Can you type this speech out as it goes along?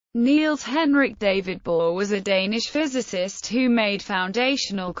Niels Henrik David Bohr was a Danish physicist who made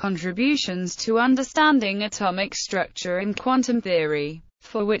foundational contributions to understanding atomic structure and quantum theory,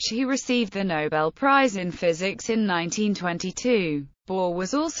 for which he received the Nobel Prize in Physics in 1922. Bohr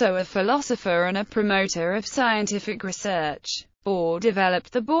was also a philosopher and a promoter of scientific research. Bohr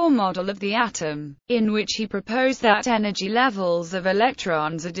developed the Bohr model of the atom, in which he proposed that energy levels of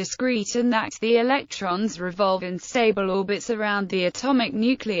electrons are discrete and that the electrons revolve in stable orbits around the atomic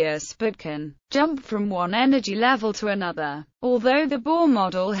nucleus but can jump from one energy level to another. Although the Bohr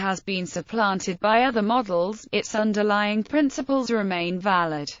model has been supplanted by other models, its underlying principles remain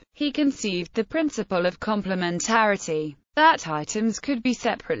valid. He conceived the principle of complementarity, that items could be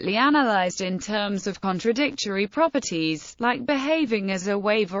separately analyzed in terms of contradictory properties, like behaving as a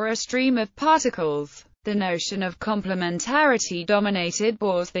wave or a stream of particles. The notion of complementarity dominated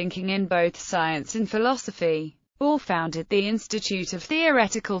Bohr's thinking in both science and philosophy. Bohr founded the Institute of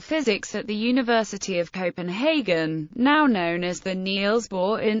Theoretical Physics at the University of Copenhagen, now known as the Niels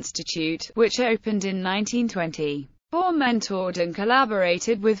Bohr Institute, which opened in 1920. Bohr mentored and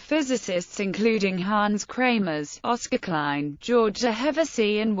collaborated with physicists including Hans Kramers, Oskar Klein, George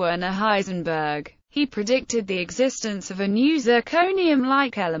Hevesy and Werner Heisenberg. He predicted the existence of a new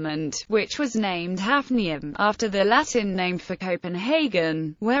zirconium-like element, which was named hafnium, after the Latin name for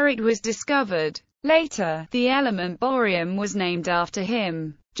Copenhagen, where it was discovered. Later, the element bohrium was named after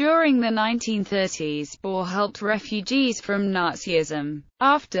him. During the 1930s, Bohr helped refugees from Nazism.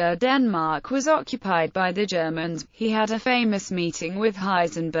 After Denmark was occupied by the Germans, he had a famous meeting with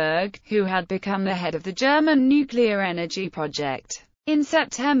Heisenberg, who had become the head of the German nuclear energy project. In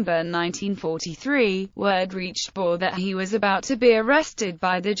September 1943, word reached Bohr that he was about to be arrested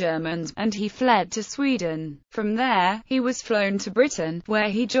by the Germans, and he fled to Sweden. From there, he was flown to Britain, where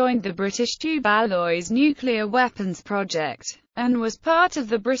he joined the British Tube Alloys nuclear weapons project, and was part of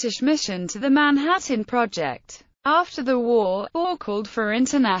the British mission to the Manhattan Project. After the war, Bohr called for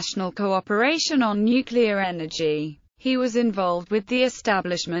international cooperation on nuclear energy. He was involved with the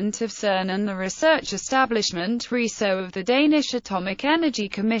establishment of CERN and the research establishment RISO of the Danish Atomic Energy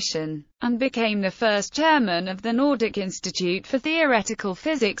Commission, and became the first chairman of the Nordic Institute for Theoretical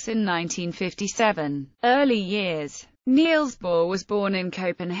Physics in 1957. Early years. Niels Bohr was born in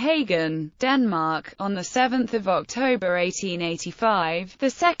Copenhagen, Denmark, on 7 October 1885,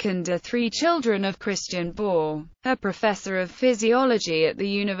 the second of three children of Christian Bohr, a professor of physiology at the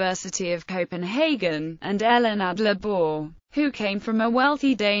University of Copenhagen, and Ellen Adler Bohr, who came from a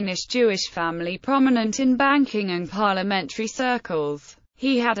wealthy Danish Jewish family prominent in banking and parliamentary circles.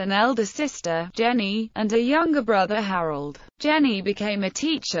 He had an elder sister, Jenny, and a younger brother, Harold. Jenny became a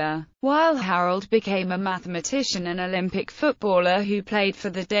teacher, while Harold became a mathematician and Olympic footballer who played for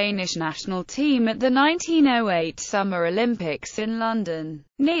the Danish national team at the 1908 Summer Olympics in London.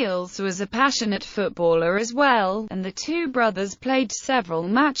 Niels was a passionate footballer as well, and the two brothers played several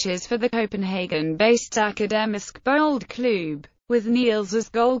matches for the Copenhagen-based Akademisk Boldklub, with Niels as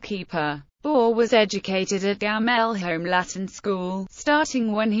goalkeeper. Bohr was educated at Gamelholm Latin School,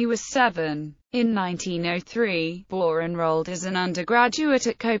 starting when he was 7. In 1903, Bohr enrolled as an undergraduate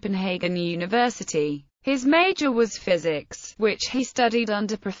at Copenhagen University. His major was physics, which he studied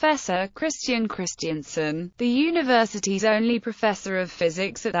under Professor Christian Christiansen, the university's only professor of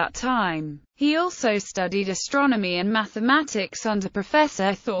physics at that time. He also studied astronomy and mathematics under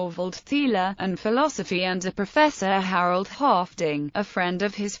Professor Thorvald Thiele, and philosophy under Professor Harold Hofding, a friend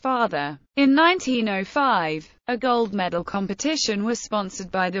of his father. In 1905, a gold medal competition was sponsored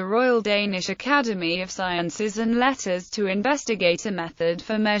by the Royal Danish Academy of Sciences and Letters to investigate a method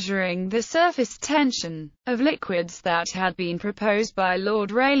for measuring the surface tension of liquids that had been proposed by Lord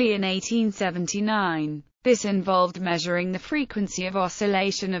Rayleigh in 1879. This involved measuring the frequency of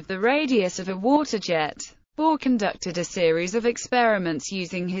oscillation of the radius of a water jet. Bohr conducted a series of experiments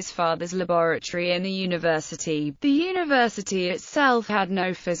using his father's laboratory in the university. The university itself had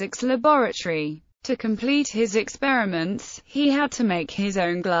no physics laboratory. To complete his experiments, he had to make his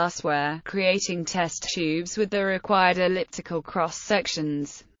own glassware, creating test tubes with the required elliptical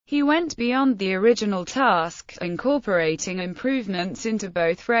cross-sections. He went beyond the original task, incorporating improvements into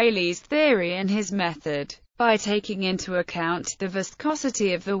both Rayleigh's theory and his method, by taking into account the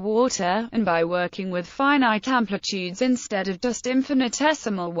viscosity of the water, and by working with finite amplitudes instead of just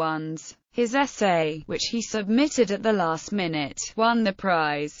infinitesimal ones. His essay, which he submitted at the last minute, won the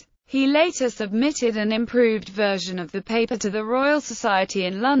prize. He later submitted an improved version of the paper to the Royal Society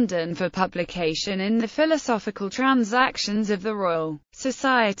in London for publication in the Philosophical Transactions of the Royal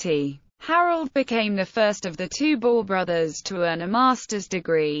Society. Harold became the first of the two Bohr brothers to earn a master's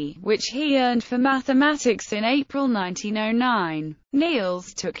degree, which he earned for mathematics in April 1909.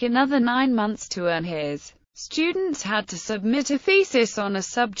 Niels took another 9 months to earn his. Students had to submit a thesis on a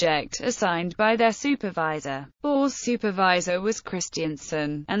subject assigned by their supervisor. Bohr's supervisor was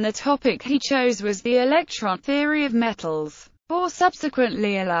Christiansen, and the topic he chose was the electron theory of metals. Bohr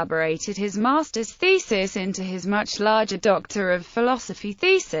subsequently elaborated his master's thesis into his much larger Doctor of Philosophy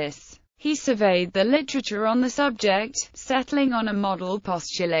thesis. He surveyed the literature on the subject, settling on a model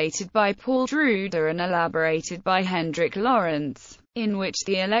postulated by Paul Drude and elaborated by Hendrik Lorentz, in which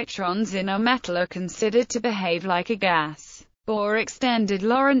the electrons in a metal are considered to behave like a gas. Bohr extended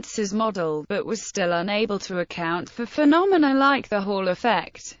Lorentz's model, but was still unable to account for phenomena like the Hall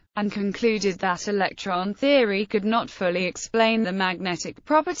effect, and concluded that electron theory could not fully explain the magnetic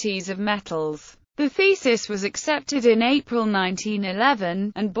properties of metals. The thesis was accepted in April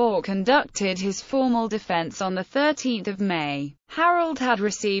 1911, and Bohr conducted his formal defense on 13 May. Harold had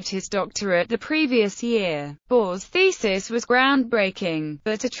received his doctorate the previous year. Bohr's thesis was groundbreaking,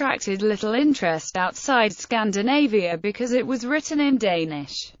 but attracted little interest outside Scandinavia because it was written in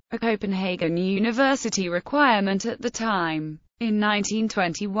Danish, a Copenhagen University requirement at the time. In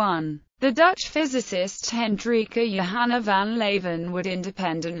 1921, the Dutch physicist Hendrika Johanna van Leeuwen would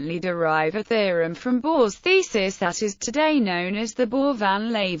independently derive a theorem from Bohr's thesis that is today known as the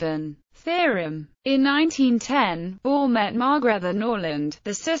Bohr-van Leeuwen theorem. In 1910, Bohr met Margrethe Norland,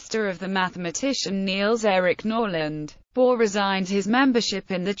 the sister of the mathematician Niels Erik Norland. Bohr resigned his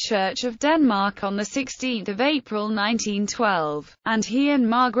membership in the Church of Denmark on 16 April 1912, and he and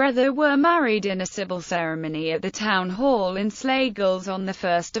Margrethe were married in a civil ceremony at the town hall in Slagelse on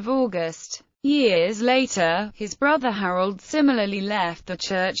 1 August. Years later, his brother Harold similarly left the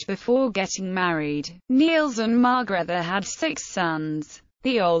church before getting married. Niels and Margrethe had 6 sons.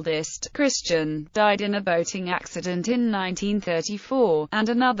 The oldest, Christian, died in a boating accident in 1934, and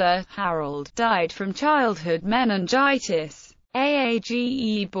another, Harold, died from childhood meningitis.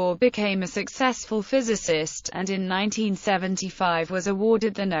 Aage Bohr became a successful physicist, and in 1975 was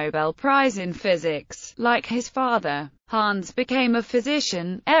awarded the Nobel Prize in Physics. Like his father, Hans became a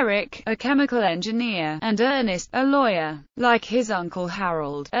physician, Erik, a chemical engineer, and Ernest, a lawyer. Like his uncle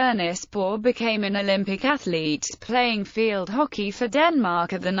Harold, Ernest Bohr became an Olympic athlete, playing field hockey for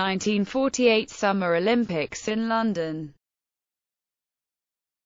Denmark at the 1948 Summer Olympics in London.